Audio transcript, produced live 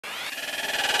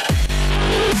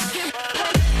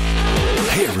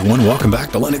everyone. Welcome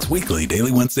back to Linux Weekly,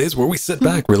 daily Wednesdays, where we sit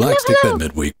back, relax, take that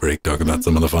midweek break, talk about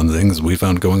some of the fun things we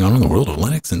found going on in the world of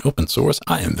Linux and open source.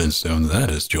 I am Vince Stone,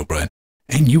 that is Joe Bryan,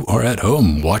 and you are at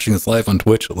home watching us live on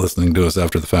Twitch, listening to us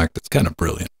after the fact. It's kind of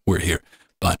brilliant. We're here,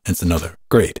 but it's another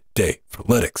great day for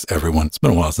Linux, everyone. It's been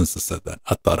a while since I said that.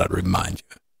 I thought I'd remind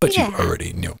you, but you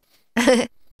already knew.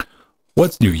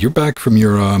 What's new? You're back from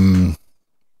your,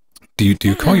 do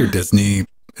you call your Disney...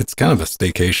 It's kind of a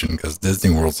staycation because Disney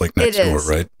World's like next door,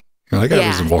 right? You're like, I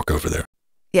just walk over there.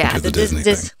 Yeah, the Disney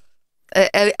thing.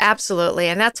 Absolutely.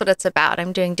 And that's what it's about.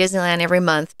 I'm doing Disneyland every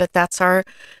month, but that's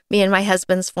me and my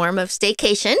husband's form of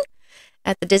staycation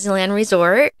at the Disneyland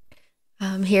Resort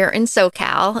here in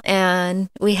SoCal. And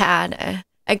we had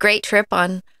a great trip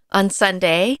on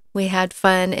Sunday. We had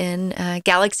fun in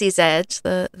Galaxy's Edge,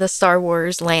 the Star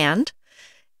Wars land.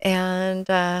 And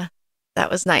that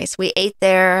was nice. We ate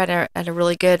there at a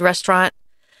really good restaurant.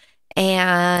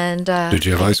 And did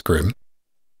you have ice cream?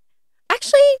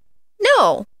 Actually,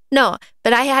 no.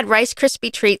 But I had Rice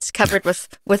Krispie treats covered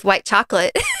with white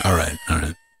chocolate. All right.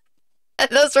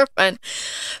 Those were fun.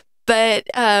 But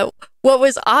what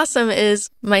was awesome is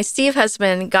my Steve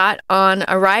husband got on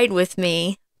a ride with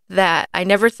me that I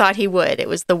never thought he would. It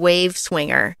was the Wave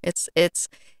Swinger. It's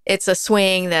a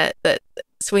swing that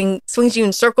swings you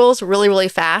in circles really, really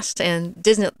fast. And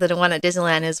the one at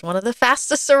Disneyland is one of the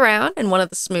fastest around and one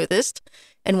of the smoothest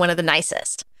and one of the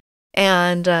nicest.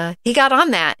 And he got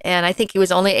on that, and I think he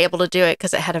was only able to do it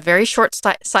because it had a very short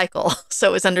cycle, so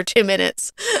it was under 2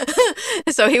 minutes.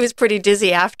 So he was pretty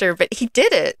dizzy after, but he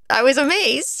did it. I was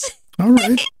amazed. All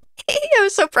right. I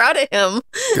was so proud of him.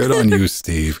 Good on you,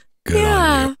 Steve. Good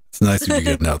on you. It's nice to be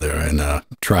getting out there and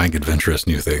trying adventurous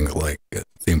new things like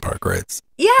theme park rides.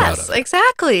 Yes,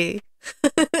 exactly.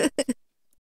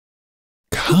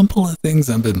 Couple of things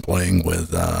I've been playing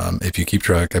with. If you keep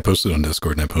track, I posted on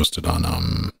Discord and I posted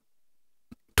on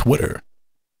Twitter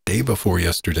day before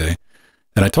yesterday,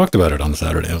 and I talked about it on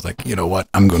Saturday. I was like, you know what?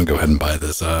 I'm going to go ahead and buy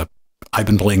this. I've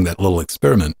been playing that little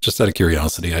experiment just out of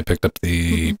curiosity. I picked up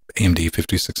the AMD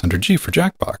 5600G for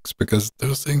Jackbox because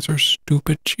those things are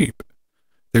stupid cheap.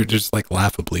 They're just like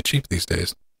laughably cheap these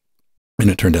days. And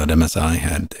it turned out MSI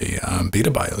had a beta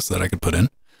BIOS that I could put in,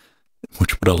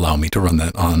 which would allow me to run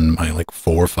that on my like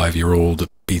 4 or 5 year old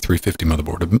B350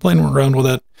 motherboard. I've been playing around with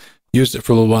it, used it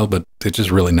for a little while, but it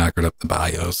just really knackered up the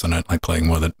BIOS and I like playing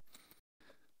with it.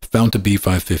 Found a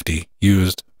B550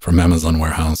 used from Amazon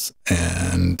Warehouse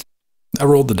and I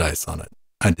rolled the dice on it.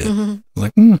 I did. I was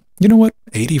like, you know what?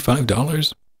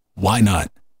 $85? Why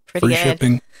not? Pretty Free good.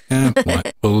 shipping? Yeah, why?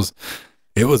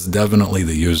 It was definitely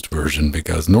the used version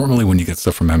because normally when you get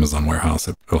stuff from Amazon Warehouse,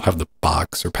 it'll have the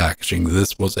box or packaging.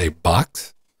 This was a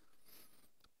box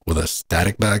with a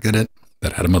static bag in it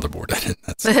that had a motherboard in it.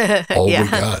 That's all we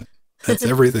got. That's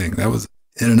everything. That was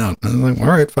in and out. And I was like,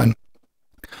 all right, fine.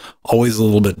 Always a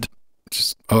little bit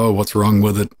just, oh, what's wrong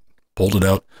with it? Pulled it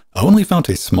out. I only found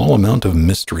a small amount of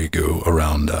mystery goo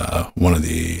around one of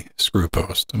the screw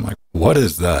posts. I'm like, what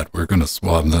is that? We're going to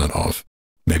swab that off.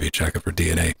 Maybe check it for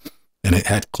DNA. And it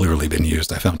had clearly been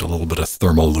used. I found a little bit of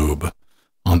thermal lube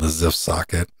on the ZIF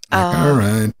socket. Like, all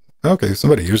right. Okay,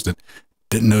 somebody used it.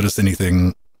 Didn't notice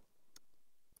anything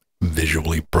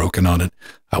visually broken on it.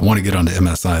 I want to get onto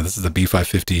MSI. This is the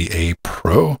B550A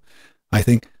Pro. I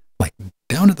think like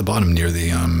down at the bottom near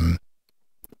the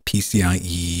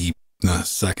PCIe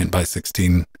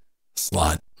 2x16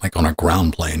 slot, like on a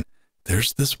ground plane,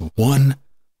 there's this one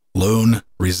lone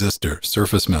resistor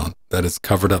surface mount that is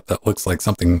covered up that looks like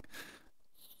something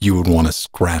you would want to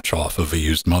scratch off of a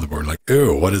used motherboard. Like,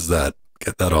 ew, what is that?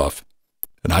 Get that off.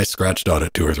 And I scratched on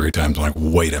it 2 or 3 times. I'm like,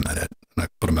 wait a minute. And I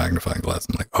put a magnifying glass.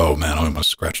 I'm like, oh man, I almost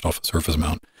scratched off a surface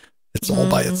mount. It's all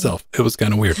by itself. It was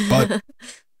kind of weird, but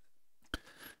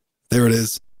there it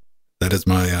is. That is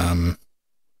my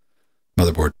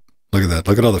motherboard. Look at that.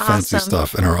 Look at all the fancy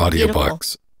stuff in our audio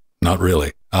box. Not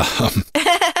really.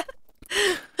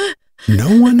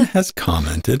 No one has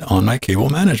commented on my cable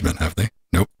management, have they?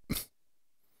 Nope.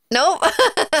 Nope.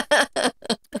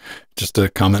 Just a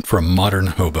comment from Modern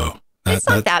Hobo. It's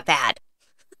not that bad.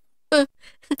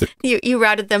 You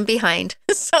routed them behind.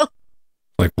 So,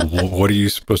 like, what are you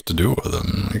supposed to do with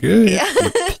them? Like, yeah.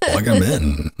 Plug them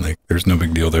in. Like, there's no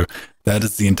big deal there. That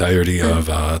is the entirety of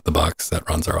the box that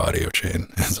runs our audio chain.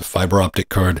 It has a fiber optic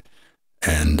card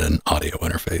and an audio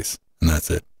interface, and that's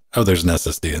it. Oh, there's an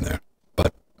SSD in there,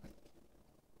 but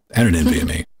and an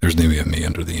NVMe. There's an NVMe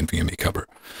under the NVMe cover.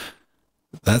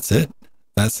 That's it.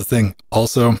 That's the thing.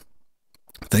 Also,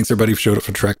 thanks everybody who showed up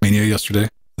for Trackmania yesterday.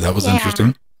 That was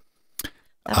interesting.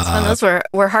 That's fun. Those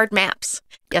were hard maps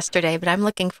yesterday, but I'm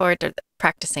looking forward to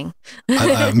practicing.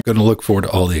 I'm going to look forward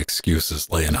to all the excuses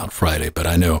laying out Friday, but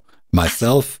I know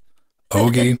myself,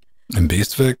 Ogie, and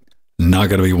Beastvic, not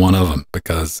going to be one of them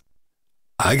because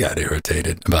I got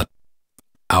irritated about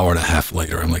an hour and a half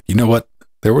later. I'm like, you know what?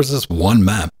 There was this one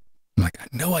map. I'm like, I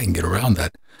know I can get around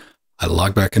that. I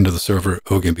log back into the server,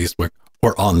 Ogie and Beastvic,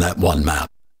 we're on that one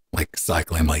map, like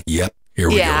cycling. I'm like, yep, here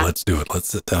we go. Let's do it. Let's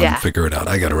sit down and figure it out.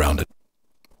 I got around it.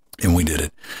 And we did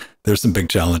it. There's some big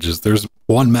challenges. There's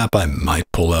one map I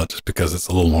might pull out just because it's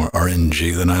a little more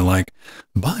RNG than I like.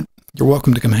 But you're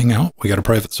welcome to come hang out. We got a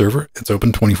private server. It's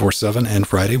open 24/7. And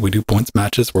Friday, we do points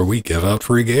matches where we give out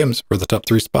free games for the top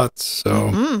 3 spots.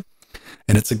 So,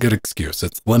 and it's a good excuse.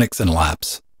 It's Linux and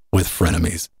laps with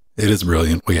frenemies. It is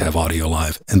brilliant. We have audio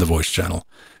live in the voice channel.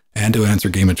 And to answer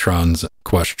Game of Tron's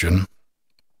question,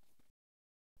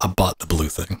 I bought the blue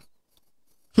thing.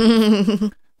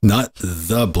 Not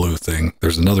the blue thing.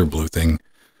 There's another blue thing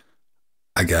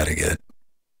I gotta get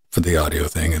for the audio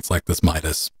thing. It's like this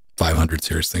Midas 500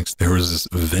 series things. There was this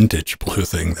vintage blue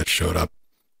thing that showed up.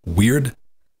 Weird,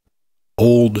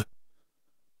 old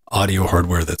audio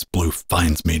hardware that's blue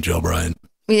finds me, Jill Bryant.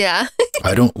 Yeah.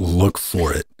 I don't look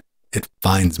for it. It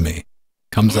finds me.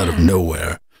 Comes out of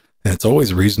nowhere. And it's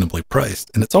always reasonably priced.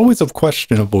 And it's always of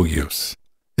questionable use.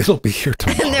 It'll be here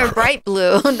tomorrow. And they're bright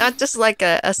blue, not just like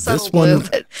a subtle blue.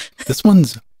 But... This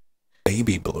one's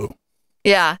baby blue.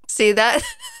 Yeah. See that?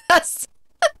 That's...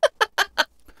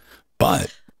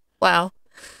 But wow.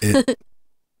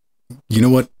 You know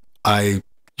what? I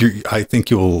think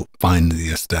you'll find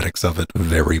the aesthetics of it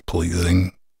very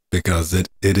pleasing because it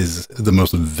is the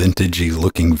most vintagey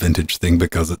looking vintage thing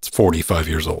because it's 45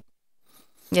 years old.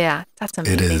 Yeah, that's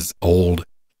amazing. It is old,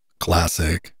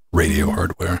 classic radio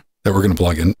hardware that we're going to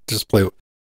plug in. Just play.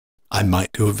 I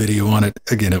might do a video on it.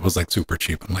 Again, it was like super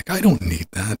cheap. I'm like, I don't need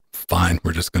that. Fine,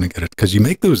 we're just going to get it. Because you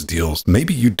make those deals.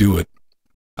 Maybe you do it.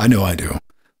 I know I do.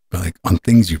 But like on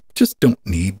things you just don't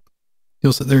need,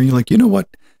 you'll sit there and you're like, you know what?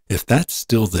 If that's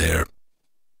still there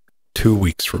 2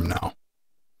 weeks from now,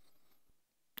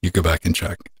 you go back and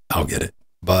check. I'll get it.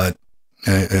 But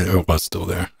it was still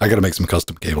there. I got to make some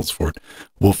custom cables for it.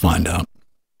 We'll find out.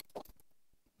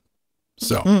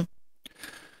 So,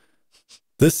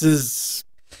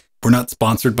 we're not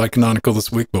sponsored by Canonical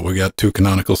this week, but we got 2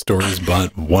 Canonical stories.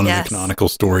 But one of the Canonical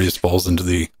stories falls into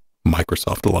the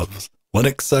Microsoft loves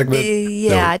Linux segment.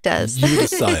 Yeah, it does. You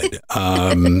decide.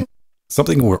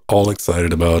 Something we're all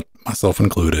excited about, myself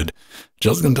included.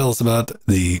 Jill's going to tell us about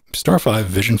the StarFive,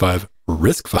 VisionFive,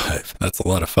 RISC-V. That's a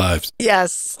lot of fives.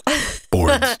 Yes.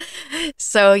 Boards.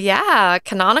 So yeah,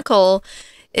 Canonical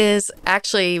is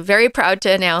actually very proud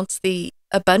to announce the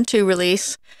Ubuntu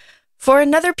release for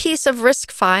another piece of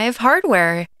RISC-V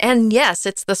hardware. And yes,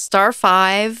 it's the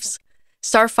StarFive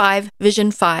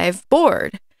VisionFive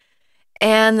board.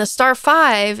 And the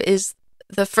StarFive is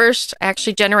the first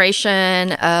actually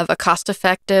generation of a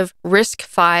cost-effective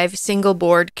RISC-V single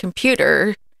board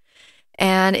computer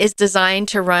and is designed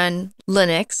to run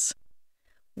Linux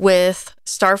with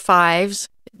StarFive's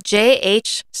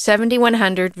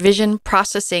JH7100 Vision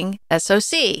Processing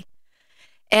SoC.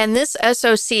 And this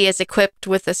SoC is equipped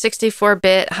with a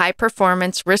 64-bit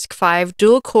high-performance RISC-V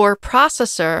dual-core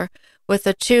processor with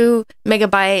a 2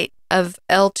 megabyte of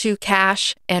L2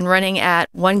 cache and running at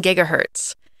 1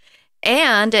 gigahertz.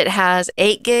 And it has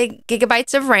 8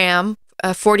 gigabytes of RAM,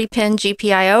 a 40-pin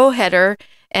GPIO header,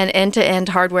 and end-to-end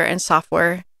hardware and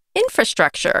software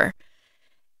infrastructure.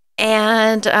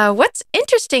 And what's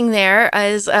interesting there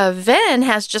is Venn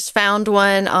has just found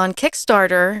one on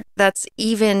Kickstarter that's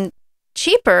even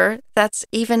cheaper, that's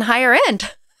even higher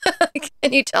end.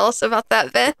 Can you tell us about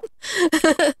that, Venn?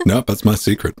 Nope, that's my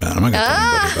secret, man. I'm not going to tell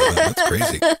anybody about that. That's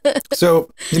crazy.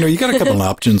 So, you got a couple of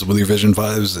options with your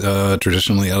VisionFives.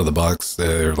 Traditionally, out of the box,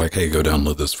 they're like, hey, go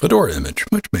download this Fedora image,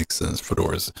 which makes sense.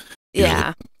 Fedora's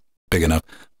big enough,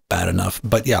 bad enough.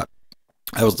 But yeah,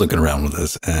 I was looking around with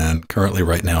this, and currently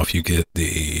right now, if you get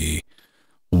the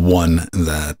one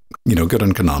that, good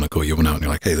on Canonical, you went out and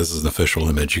you're like, hey, this is an official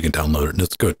image, you can download it, and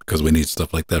it's good because we need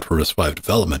stuff like that for RISC-V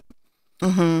development.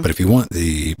 But if you want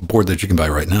the board that you can buy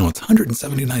right now, it's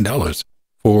 $179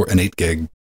 for an 8 gig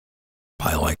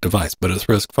Pi-like device, but it's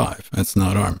RISC-V. It's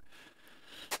not ARM.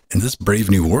 In this brave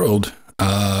new world,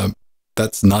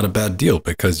 that's not a bad deal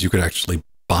because you could actually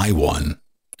buy one,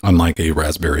 unlike a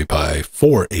Raspberry Pi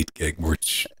for 8 gig,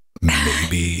 which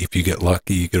maybe if you get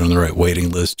lucky, you get on the right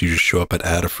waiting list, you just show up at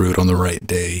Adafruit on the right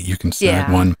day, you can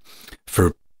snag one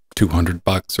for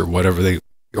 $200 or whatever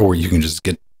or you can just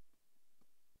get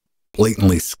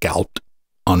blatantly scalped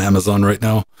on Amazon right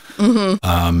now.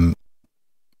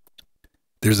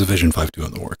 there's a VisionFive 2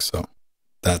 in the works, so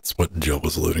that's what Jill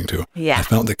was alluding to. Yeah. I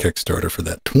found the Kickstarter for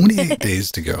that 28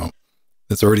 days to go.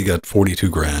 It's already got 42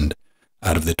 grand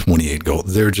out of the 28 goal.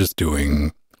 They're just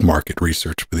doing market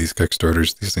research for these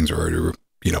Kickstarters. These things are already,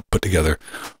 put together,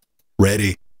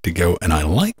 ready to go. And I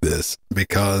like this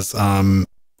because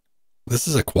this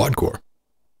is a quad core.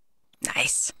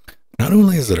 Nice. Not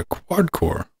only is it a quad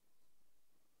core,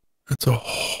 it's a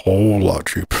whole lot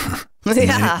cheaper.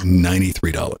 Yeah.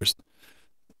 $93.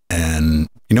 And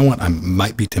you know what? I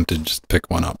might be tempted to just pick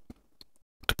one up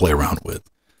to play around with.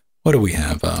 What do we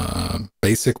have?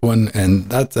 Basic one, and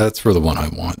that's for the one I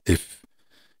want. If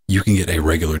you can get a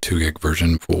regular 2 gig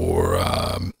version for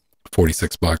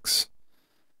 $46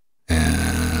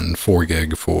 and 4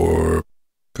 gig for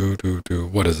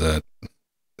what is that?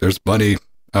 There's money.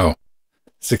 Oh,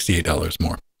 $68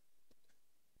 more.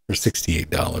 For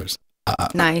 $68.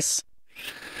 Nice.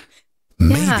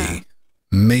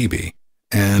 Maybe.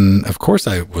 And of course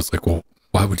I was like, well,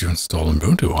 why would you install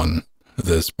Ubuntu on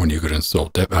this when you could install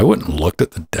Debian? I went and looked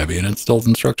at the Debian installed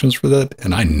instructions for that,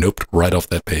 and I noped right off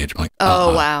that page. I'm like,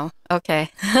 oh, wow.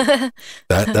 Okay.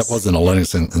 that wasn't a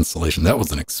Linux installation. That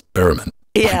was an experiment.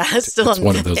 Yeah, still it's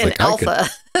one of those, in alpha.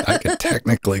 I could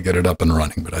technically get it up and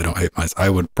running, but I don't hate myself. I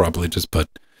would probably just put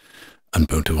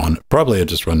Ubuntu on it. Probably I'd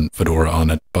just run Fedora on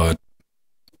it, but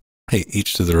hey,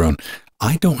 each to their own.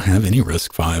 I don't have any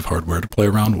RISC-V hardware to play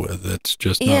around with. It's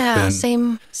just not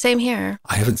been... same here.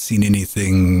 I haven't seen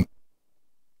anything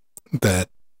that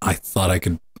I thought I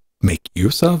could make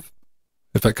use of,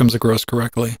 if that comes across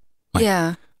correctly. Like,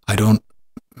 yeah. I don't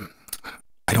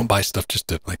buy stuff just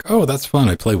to like, oh, that's fun.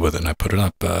 I play with it and I put it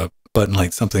up. But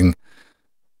like something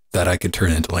that I could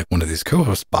turn into like one of these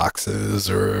co-host boxes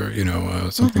or,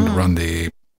 something to run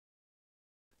the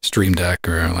Stream Deck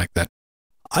or like that.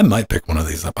 I might pick one of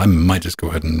these up. I might just go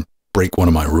ahead and break one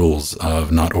of my rules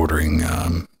of not ordering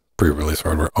pre-release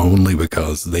hardware only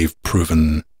because they've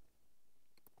proven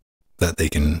that they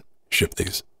can ship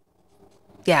these.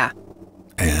 Yeah.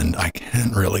 And I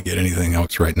can't really get anything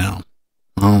else right now.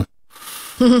 Oh,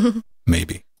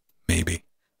 maybe.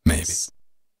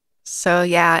 So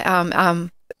yeah,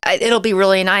 it'll be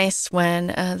really nice when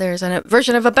there's a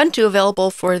version of Ubuntu available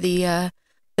for the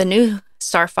new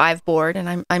StarFive board,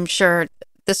 and I'm sure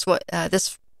this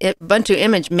Ubuntu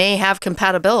image may have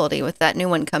compatibility with that new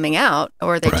one coming out,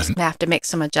 or they just have to make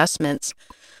some adjustments.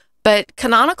 But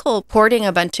Canonical porting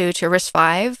Ubuntu to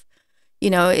RISC-V,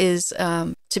 is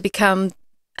to become,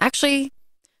 actually,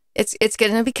 it's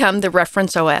going to become the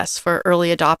reference OS for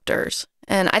early adopters.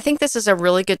 And I think this is a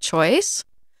really good choice.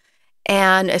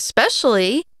 And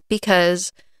especially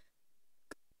because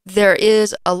there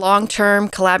is a long-term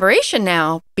collaboration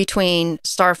now between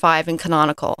StarFive and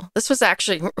Canonical. This was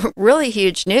actually really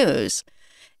huge news.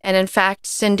 And in fact,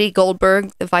 Cindy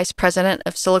Goldberg, the vice president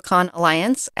of Silicon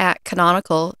Alliance at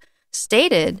Canonical,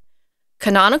 stated,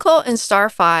 Canonical and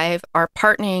StarFive are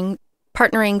partnering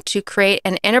to create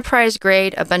an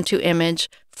enterprise-grade Ubuntu image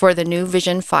for the new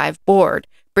VisionFive board,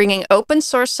 bringing open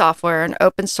source software and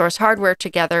open source hardware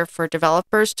together for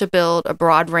developers to build a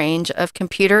broad range of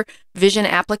computer vision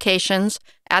applications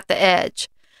at the edge.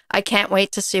 I can't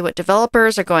wait to see what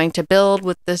developers are going to build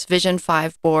with this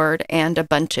VisionFive board and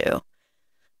Ubuntu.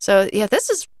 So yeah, this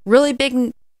is really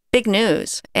big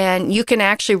news. And you can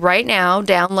actually right now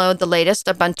download the latest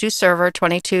Ubuntu Server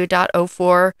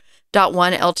 22.04.1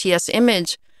 LTS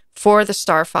image for the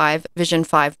StarFive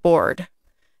VisionFive board.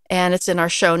 And it's in our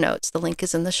show notes. The link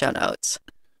is in the show notes.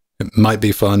 It might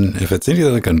be fun. If it's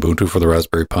anything like Ubuntu for the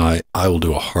Raspberry Pi, I will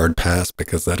do a hard pass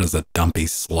because that is a dumpy,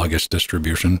 sluggish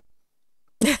distribution.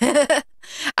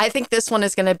 I think this one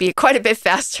is going to be quite a bit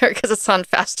faster because it's on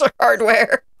faster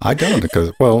hardware. I don't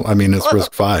because, well, I mean, it's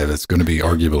RISC-V. It's going to be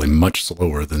arguably much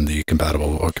slower than the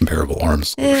compatible or comparable ARM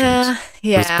solutions.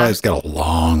 Yeah. RISC-V's got a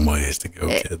long ways to go,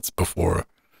 kids, before...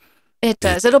 It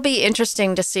does. It'll be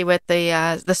interesting to see what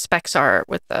the specs are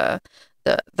with the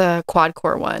quad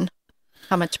core one.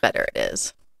 How much better it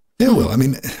is. Yeah, well, I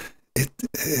mean,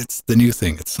 it's the new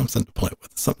thing. It's something to play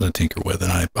with, something to tinker with,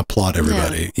 and I applaud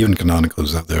everybody, even Canonical,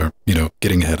 who's out there,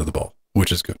 getting ahead of the ball,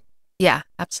 which is good. Yeah,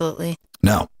 absolutely.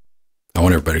 Now, I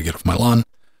want everybody to get off my lawn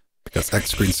because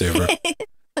XscreenSaver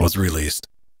was released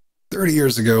 30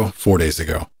 years ago, 4 days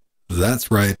ago.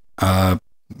 That's right.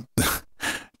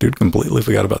 Dude completely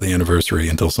forgot about the anniversary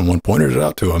until someone pointed it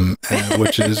out to him,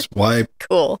 which is why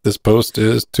cool. This post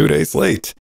is 2 days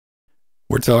late.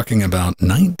 We're talking about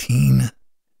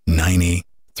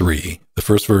 1993. The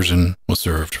first version was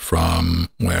served from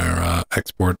where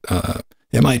export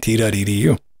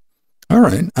mit.edu. All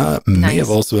right. May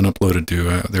have also been uploaded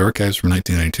to the archives from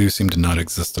 1992. Seem to not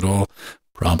exist at all.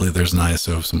 Probably there's an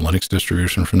ISO of some Linux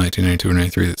distribution from 1992 or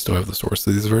 93 that still have the source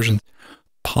of these versions.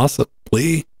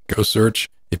 Possibly. Go search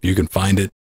if you can find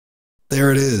it.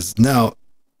 There it is. Now,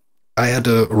 I had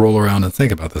to roll around and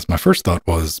think about this. My first thought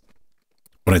was,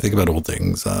 when I think about old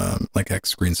things like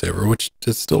XscreenSaver, which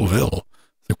is still available,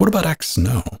 like, what about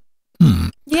XSnow?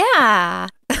 Yeah,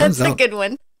 that's a good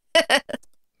one.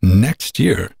 Next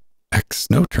year,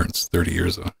 XSnow turns 30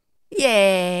 years old.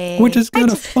 Yay. Which is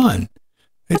kind of fun.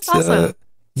 That's awesome.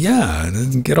 Yeah,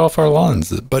 get off our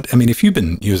lawns. But I mean, if you've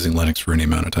been using Linux for any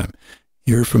amount of time,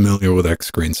 you're familiar with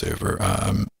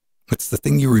XscreenSaver. It's the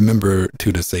thing you remember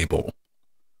to disable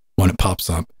when it pops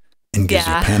up and gives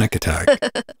you a panic attack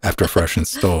after a fresh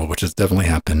install, which has definitely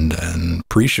happened in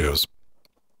pre-shows,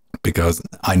 because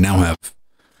I now have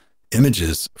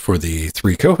images for the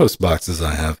 3 co-host boxes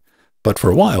I have. But for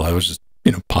a while, I was just,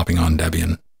 popping on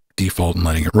Debian default and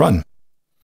letting it run,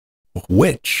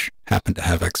 which happened to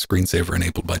have XscreenSaver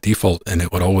enabled by default, and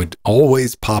it would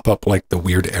always pop up like the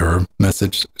weird error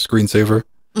message screensaver,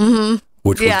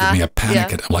 which would give me a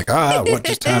panic. And I'm like, what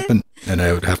just happened? And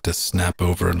I would have to snap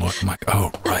over and look. I'm like,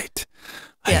 oh, right.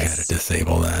 I got to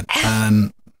disable that.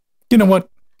 And you know what?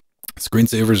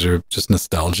 Screensavers are just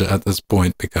nostalgia at this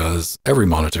point, because every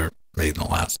monitor made in the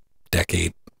last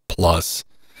decade plus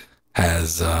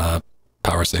has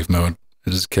power save mode.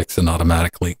 It just kicks in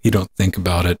automatically. You don't think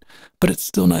about it, but it's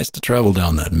still nice to travel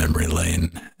down that memory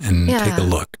lane and take a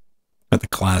look at the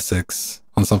classics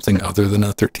on something other than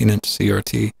a 13-inch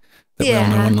CRT that we all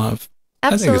know and love.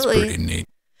 Absolutely. I think it's pretty neat.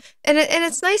 And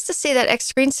it's nice to see that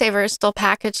XscreenSaver is still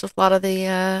packaged with a lot of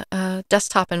the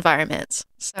desktop environments.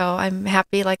 So I'm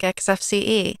happy, like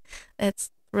XFCE. It's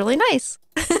really nice.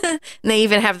 And they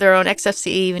even have their own XFCE,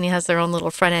 even he has their own little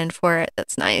front end for it.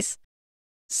 That's nice.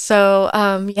 So,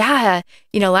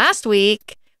 last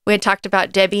week we had talked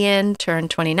about Debian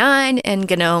turned 29 and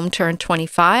GNOME turned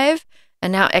 25,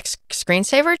 and now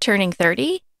XscreenSaver turning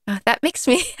 30. That makes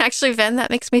me, actually, Ven, that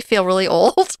makes me feel really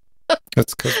old.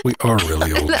 That's because we are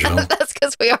really old, Jill. That's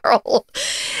because we are old.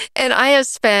 And I have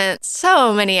spent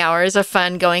so many hours of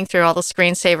fun going through all the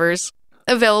screensavers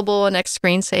available in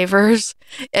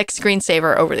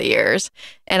XscreenSaver over the years.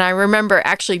 And I remember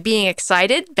actually being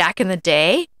excited back in the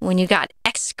day when you got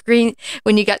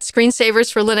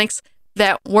screensavers for Linux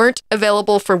that weren't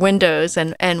available for Windows,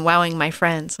 and wowing my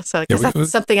friends. So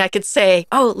that's something I could say,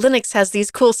 oh, Linux has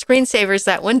these cool screensavers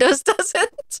that Windows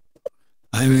doesn't.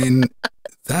 I mean,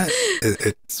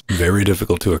 it's very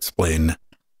difficult to explain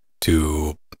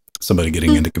to somebody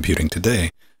getting into computing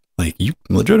today. Like, you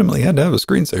legitimately had to have a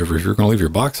screensaver if you're going to leave your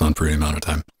box on for any amount of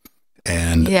time.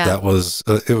 And that was,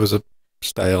 it was a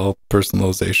style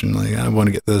personalization. Like, I want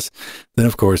to get this. Then,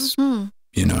 of course,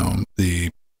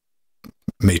 the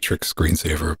Matrix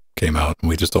screensaver came out, and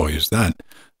we just all used that.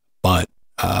 But,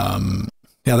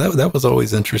 that was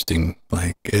always interesting.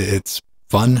 Like, it's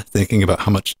fun thinking about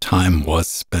how much time was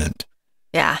spent.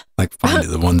 Yeah. Like, finding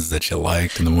the ones that you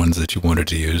liked and the ones that you wanted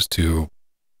to use to.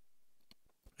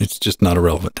 It's just not a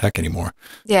relevant tech anymore.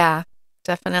 Yeah,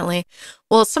 definitely.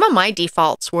 Well, some of my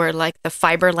defaults were like the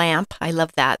fiber lamp. I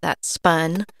love that. That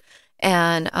spun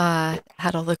and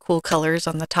had all the cool colors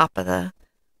on the top of the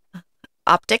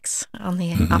optics, on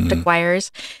the optic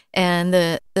wires. And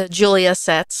the Julia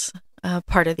sets,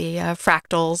 part of the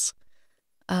Fractals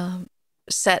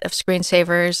set of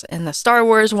screensavers, and the Star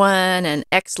Wars one, and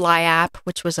XLiAP,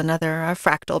 which was another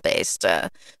Fractal-based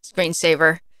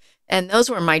screensaver. And those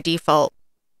were my default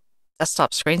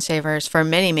desktop screensavers for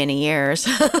many, many years.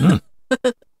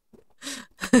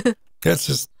 It's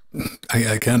just,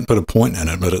 I can't put a point in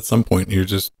it, but at some point you're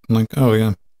just like, oh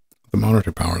yeah, the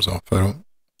monitor power's off. I don't.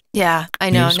 Yeah,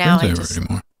 I know now. I just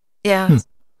anymore. Yeah,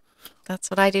 that's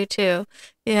what I do too.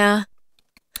 Yeah.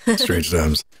 Strange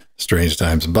times.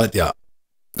 But yeah,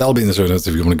 that'll be in the show notes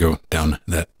if you want to go down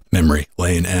that memory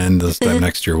lane. And this time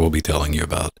next year, we'll be telling you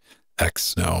about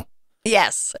XSnow.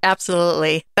 Yes,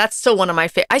 absolutely. That's still one of my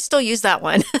favorite. I still use that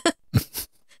one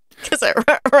because it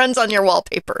runs on your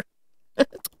wallpaper.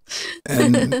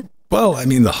 And, well, I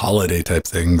mean, the holiday type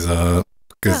things,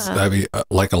 because I mean,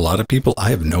 like a lot of people, I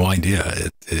have no idea.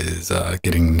 It is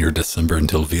getting near December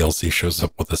until VLC shows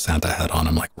up with a Santa hat on.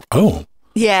 I'm like, oh.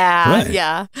 Yeah, right,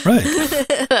 yeah. Right.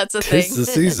 That's a thing. It's the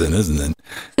season, isn't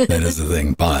it? That is the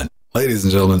thing. But, ladies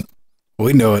and gentlemen,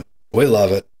 we know it. We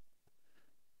love it.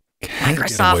 Can't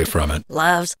Microsoft get away from it.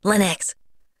 Loves Linux.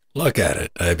 Look at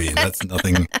it. I mean, that's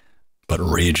nothing but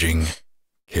raging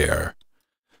care.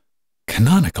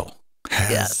 Canonical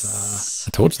has, I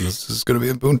told you this is going to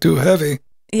be Ubuntu heavy.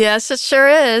 Yes, it sure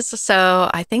is. So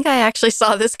I think I actually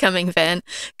saw this coming, Vin.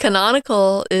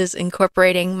 Canonical is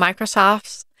incorporating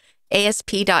Microsoft's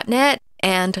ASP.NET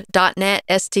and .NET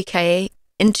SDK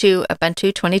into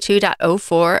Ubuntu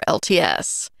 22.04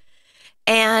 LTS.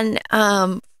 And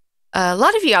a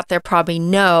lot of you out there probably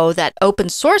know that open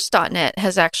source .NET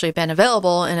has actually been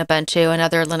available in Ubuntu and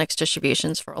other Linux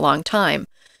distributions for a long time.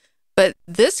 But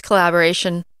this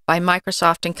collaboration by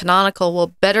Microsoft and Canonical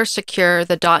will better secure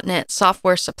the .NET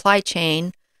software supply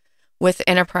chain with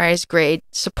enterprise-grade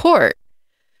support.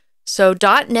 So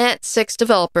 .NET 6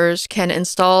 developers can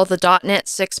install the .NET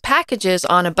 6 packages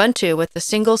on Ubuntu with a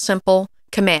single simple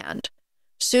command: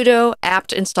 sudo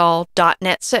apt install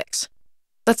 .NET 6.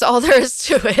 That's all there is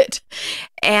to it.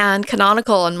 And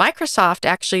Canonical and Microsoft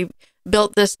actually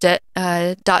built this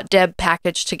 .deb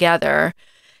package together.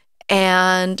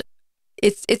 And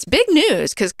it's big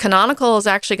news because Canonical is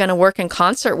actually going to work in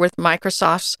concert with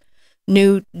Microsoft's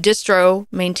new distro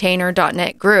maintainer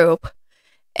 .NET group.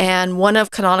 And one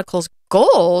of Canonical's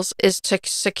goals is to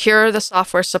secure the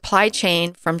software supply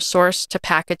chain from source to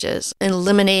packages,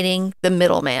 eliminating the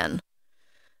middleman.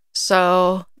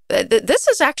 So this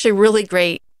is actually really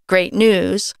great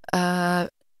news, and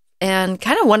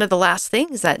kind of one of the last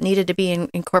things that needed to be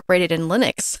incorporated in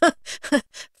Linux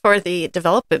for the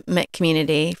development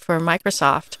community for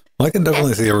Microsoft. Well, I can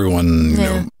definitely see everyone, you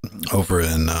know, over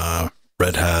in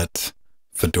Red Hat,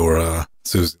 Fedora,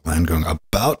 Susie Land going,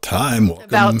 about time. Welcome.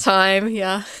 About time,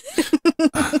 yeah.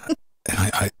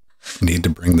 I need to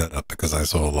bring that up because I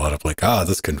saw a lot of like,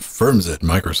 this confirms it.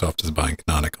 Microsoft is buying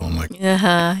Canonical. I'm like,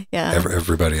 yeah.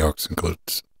 Everybody else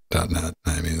includes .NET.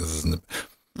 I mean, this isn't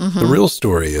the real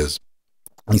story is,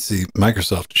 you see,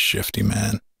 Microsoft is shifty,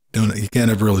 man. You can't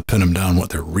ever really pin them down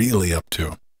what they're really up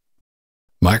to.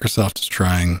 Microsoft is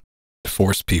trying to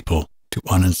force people to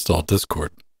uninstall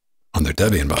Discord on their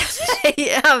Debian boxes.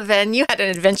 Yeah, Ben, you had an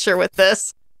adventure with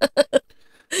this.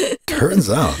 Turns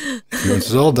out, if you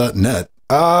install .NET,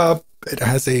 it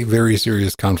has a very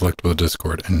serious conflict with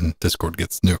Discord, and Discord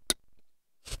gets nuked.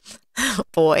 Oh,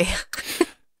 boy.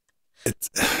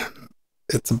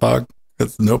 It's a bug.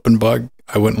 It's an open bug.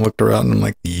 I went and looked around and I'm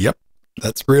like, yep,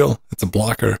 that's real. It's a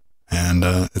blocker, and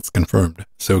it's confirmed.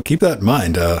 So keep that in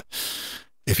mind.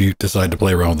 If you decide to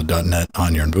play around with the .NET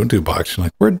on your Ubuntu box, you're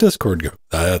like, where'd Discord go?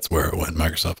 That's where it went.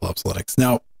 Microsoft loves Linux.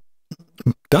 Now,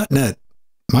 .NET,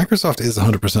 Microsoft is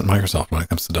 100% Microsoft when it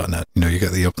comes to .NET. You know, you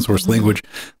got the open source language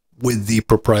with the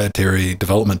proprietary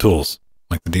development tools,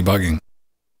 like the debugging.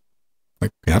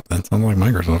 Like, yep, that sounds like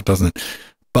Microsoft, doesn't it?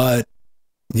 But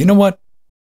you know what?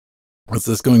 Is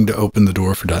this going to open the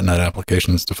door for .NET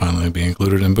applications to finally be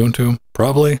included in Ubuntu?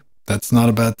 Probably. That's not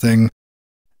a bad thing.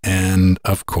 And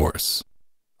of course,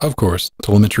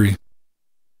 telemetry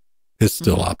is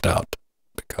still opt-out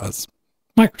because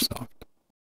Microsoft.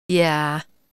 Yeah,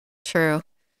 true.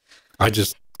 I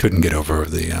just couldn't get over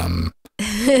the,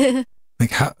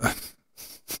 like, how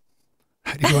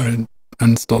do you want to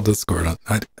uninstall Discord?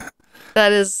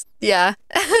 That is, yeah.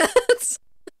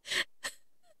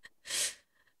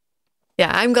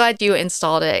 Yeah, I'm glad you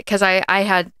installed it because I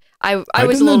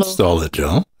was didn't install it,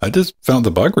 Joe. I just found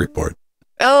the bug report.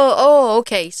 Oh,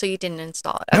 okay. So you didn't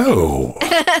install it. Okay. No.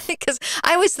 Because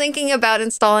I was thinking about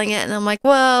installing it, and I'm like,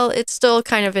 well, it's still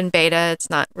kind of in beta. It's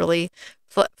not really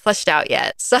fleshed out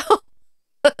yet. So,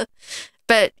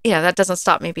 but yeah, that doesn't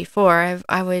stop me before.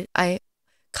 I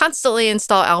constantly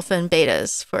install alpha and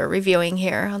betas for reviewing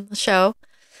here on the show.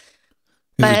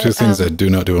 These are two things I do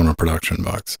not do on a production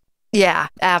box. Yeah,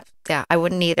 I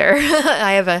wouldn't either.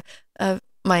 I have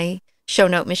my show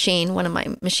note machine, one of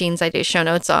my machines I do show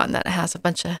notes on, that has a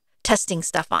bunch of testing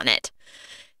stuff on it.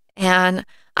 And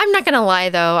I'm not going to lie,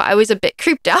 though, I was a bit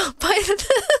creeped out by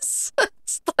this.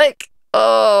 It's like,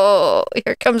 oh,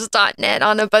 here comes .NET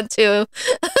on Ubuntu.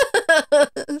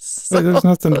 So, there's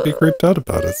nothing to be creeped out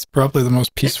about. It's probably the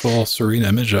most peaceful, serene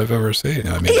image I've ever seen.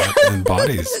 I mean, that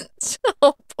embodies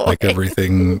like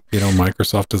everything, you know,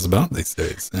 Microsoft is about these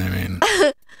days. I mean...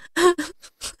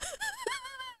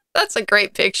 That's a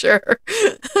great picture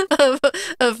of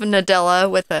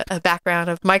Nadella with a background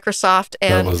of Microsoft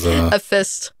and a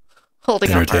fist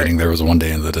holding up. Entertaining. There was one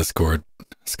day in the Discord,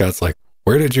 Scott's like,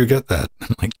 "Where did you get that?"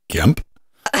 I'm like, "GIMP."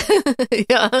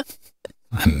 Yeah.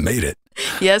 I made it.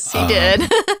 Yes, he did.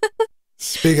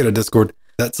 Speaking of Discord,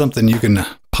 that's something you can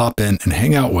pop in and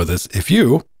hang out with us if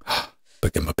you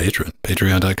become a patron.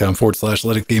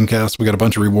 Patreon.com/LetItGamecast. We got a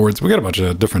bunch of rewards. We got a bunch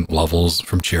of different levels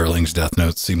from Chairlings, Death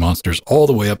Notes, Sea Monsters, all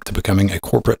the way up to becoming a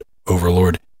corporate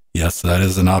overlord. Yes, that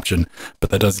is an option,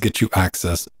 but that does get you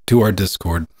access to our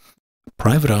Discord,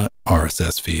 private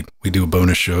RSS feed. We do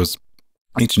bonus shows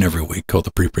each and every week called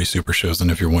the Pre-Super Shows.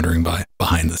 And if you're wondering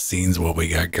behind the scenes what we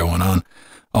got going on,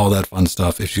 all that fun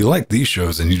stuff. If you like these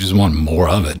shows and you just want more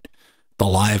of it, The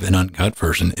live and uncut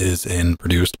version is in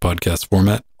produced podcast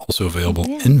format, also available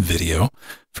in video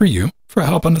for you for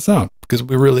helping us out, because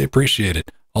we really appreciate it.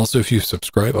 Also, if you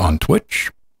subscribe on Twitch,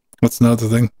 that's another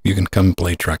thing. You can come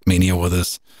play Trackmania with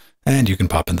us, and you can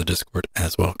pop in the Discord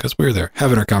as well, because we're there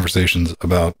having our conversations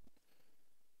about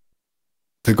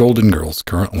the Golden Girls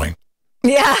currently.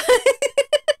 Yeah.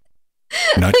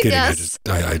 Not kidding. Yes.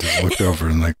 I just looked over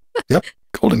and like, yep,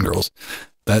 Golden Girls.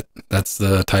 That's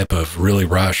the type of really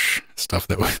rush stuff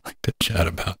that we like to chat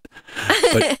about.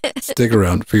 But stick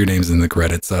around for your names in the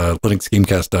credits.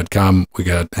 LinuxGamecast.com. We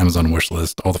got Amazon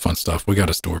wishlist, all the fun stuff. We got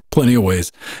a store, plenty of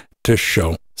ways to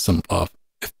show some love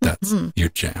if that's your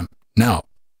jam. Now,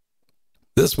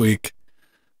 this week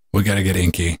we got to get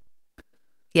inky.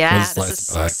 Yeah, this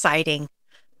is exciting.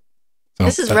 So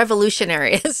this is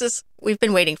revolutionary. We've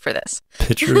been waiting for this.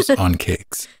 Pictures on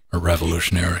cakes are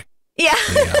revolutionary. Yeah.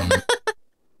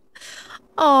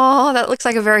 Oh, that looks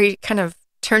like a very kind of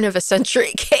turn of a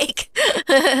century cake.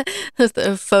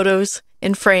 The photos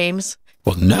in frames.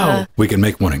 Well, now we can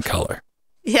make one in color.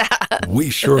 Yeah.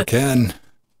 We sure can.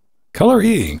 Color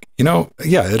e-ink.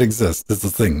 Yeah, it exists. It's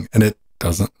a thing. And it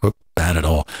doesn't look bad at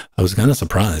all. I was kind of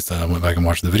surprised. I went back and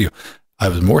watched the video. I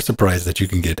was more surprised that you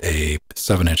can get a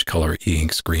 7-inch color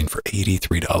e-ink screen for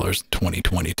 $83 in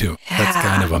 2022. Yeah. That's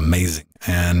kind of amazing.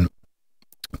 And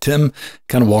Tim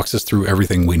kind of walks us through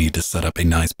everything we need to set up a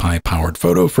nice Pi-powered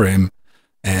photo frame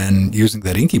and using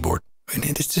that Inky board. And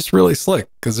it's just really slick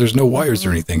because there's no wires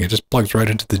or anything. It just plugs right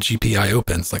into the GPIO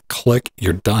pins. Like, click,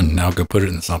 you're done. Now go put it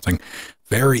in something.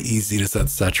 Very easy to set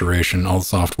saturation, all the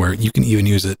software. You can even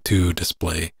use it to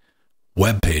display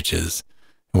web pages.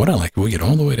 And what I like, we get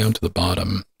all the way down to the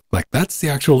bottom. Like, that's the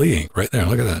actual e-ink right there.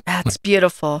 Look at that. That's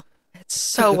beautiful. It's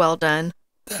so well done.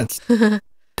 That's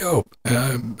dope.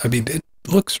 I mean, it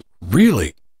looks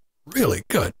really, really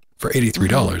good for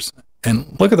 $83.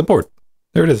 And look at the board.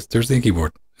 There it is. There's the Inky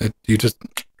board. You just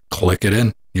click it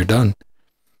in. You're done.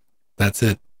 That's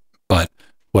it. But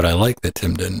what I like that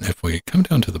Tim did, if we come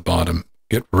down to the bottom,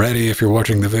 get ready if you're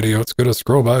watching the video. It's going to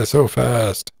scroll by so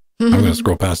fast. I'm going to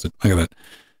scroll past it. Look at that.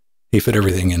 He fit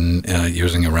everything in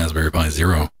using a Raspberry Pi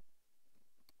Zero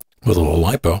with a little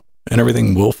LiPo, and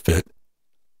everything will fit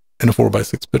in a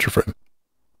 4x6 picture frame.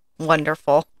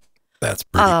 Wonderful. That's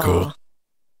pretty cool.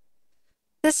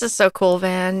 This is so cool,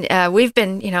 Van. We've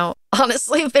been,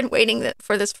 honestly, we've been waiting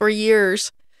for this for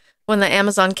years. When the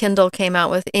Amazon Kindle came out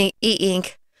with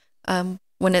e-ink,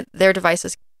 when their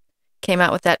devices came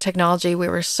out with that technology, we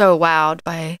were so wowed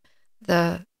by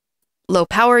the low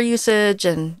power usage,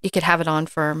 and you could have it on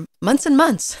for months and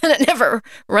months, and it never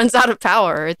runs out of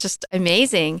power. It's just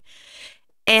amazing.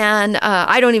 And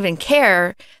I don't even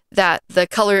care that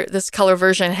this color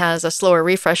version has a slower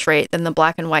refresh rate than the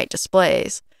black and white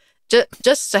displays.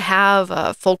 Just to have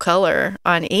a full color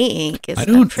on e-ink is I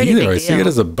don't a pretty either. big deal. I see it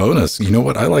as a bonus. You know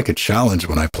what? I like a challenge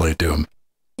when I play Doom.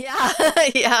 Yeah,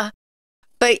 yeah.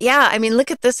 But yeah, I mean,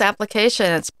 look at this application.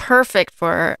 It's perfect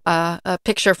for a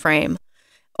picture frame,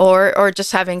 or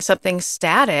just having something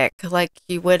static like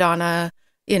you would on a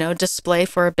display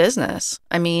for a business.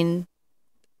 I mean,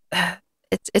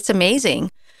 it's amazing,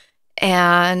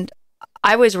 and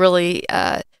I was really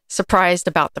surprised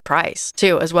about the price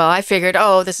too as well. I figured,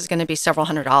 this is going to be several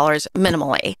 $100s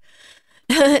minimally.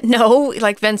 No,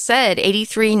 like Vince said,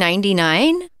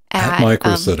 $83.99 at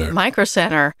Micro Center. Micro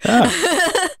Center. Yeah.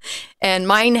 And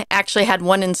mine actually had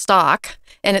one in stock,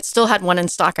 and it still had one in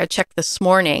stock. I checked this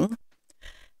morning,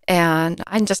 and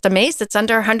I'm just amazed it's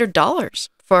under $100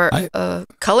 for a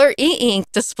color e-ink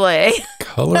display.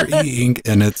 Color e-ink,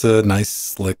 and it's a nice,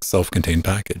 slick, self-contained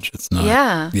package. It's not,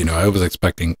 I was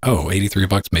expecting,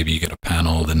 $83, maybe you get a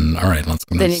panel, then, all right, let's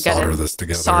solder this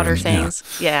together. Solder things,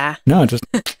 yeah. No, just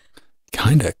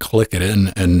kind of click it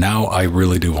in, and now I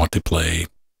really do want to play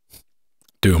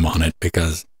Doom on it,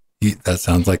 because that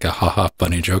sounds like a haha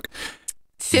funny joke.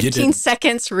 15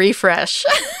 seconds refresh.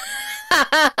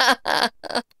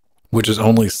 Which is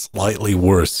only slightly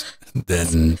worse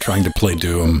than trying to play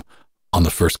Doom on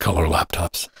the first color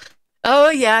laptops. Oh,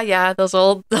 yeah. Those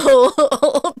old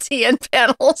TN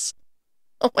panels.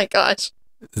 Oh, my gosh.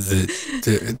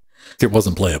 It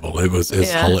wasn't playable.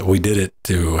 We did it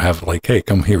to have like, hey,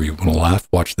 come here. You want to laugh?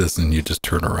 Watch this. And you just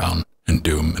turn around and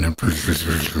Doom. And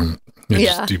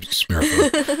just smear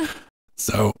food.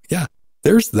 So, yeah,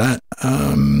 there's that.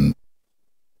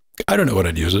 I don't know what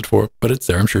I'd use it for, but it's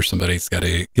there. I'm sure somebody's got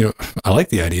I like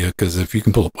the idea, because if you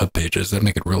can pull up web pages, that'd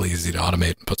make it really easy to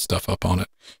automate and put stuff up on it.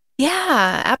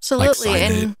 Yeah, absolutely.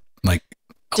 And like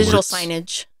digital alerts.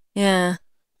 signage. Yeah.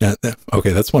 Yeah.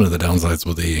 Okay. That's one of the downsides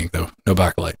with the e-ink, though. No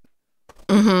backlight.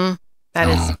 Mm-hmm. That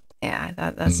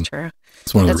That's true.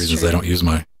 It's one of the That's reasons true. I don't use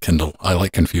my Kindle. I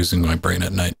like confusing my brain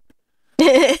at night.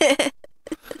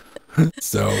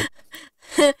 So,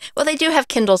 Well, they do have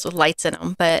Kindles with lights in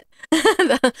them, but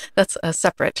that's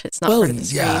separate. It's not well, part of the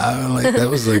screen. yeah, like that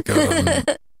was like,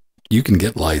 you can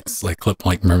get lights, like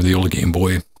remember the old Game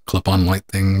Boy clip-on light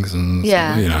things? And,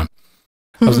 Yeah. you know,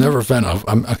 I was never a fan of,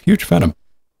 I'm a huge fan of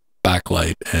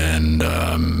backlight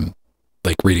and,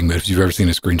 like reading mode. If you've ever seen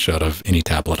a screenshot of any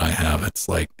tablet I have, it's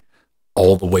like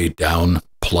all the way down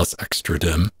plus extra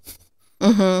dim.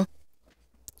 Mm-hmm.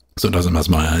 So it doesn't mess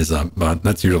my eyes up, but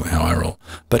that's usually how I roll.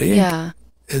 But ink Yeah.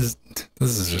 this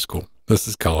is just cool. This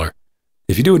is color.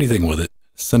 If you do anything with it,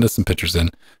 send us some pictures in.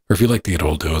 Or if you'd like to get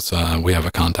hold of us, we have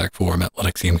a contact form at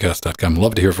linuxgamecast.com.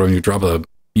 Love to hear from you. Drop a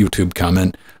YouTube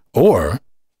comment. Or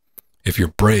if you're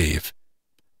brave,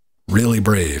 really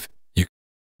brave, you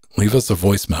leave us a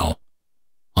voicemail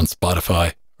on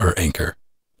Spotify or Anchor,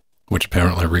 which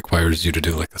apparently requires you to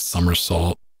do like a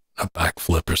somersault, a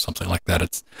backflip or something like that.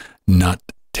 It's not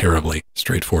terribly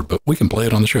straightforward, but we can play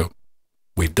it on the show.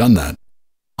 We've done that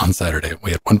on Saturday.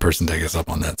 We had one person take us up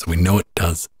on that, so we know it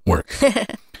does work.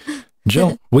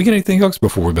 Jill, we get anything else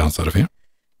before we bounce out of here?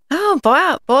 Oh,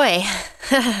 boy.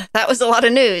 That was a lot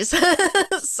of news.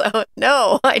 So,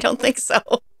 no, I don't think so.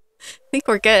 I think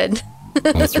we're good.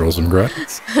 Let's roll some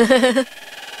credits.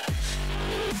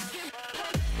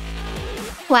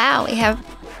 Wow,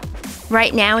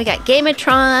 right now we got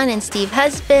Gamatron and Steve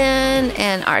Husband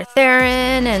and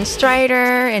Artherin and Strider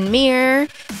and Mir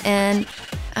and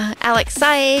Alex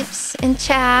Sipes in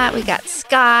chat. We got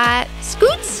Scott,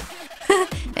 Scoots,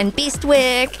 and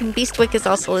Beastwick. And Beastwick is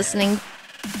also listening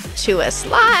to us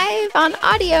live on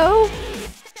audio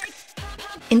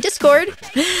in Discord.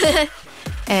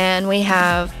 And we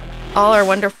have all our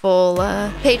wonderful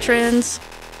patrons: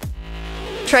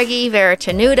 Treggy,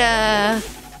 Veritanuda,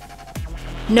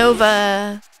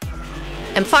 Nova,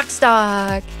 and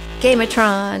Foxdog,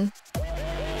 Gamatron,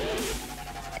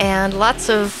 and lots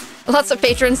of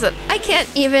patrons that I can't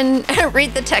even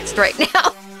read the text right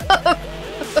now.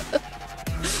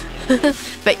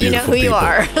 But you know who you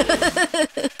are.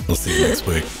 We'll see you next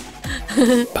week.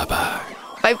 Bye-bye.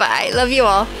 Bye-bye. Love you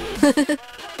all.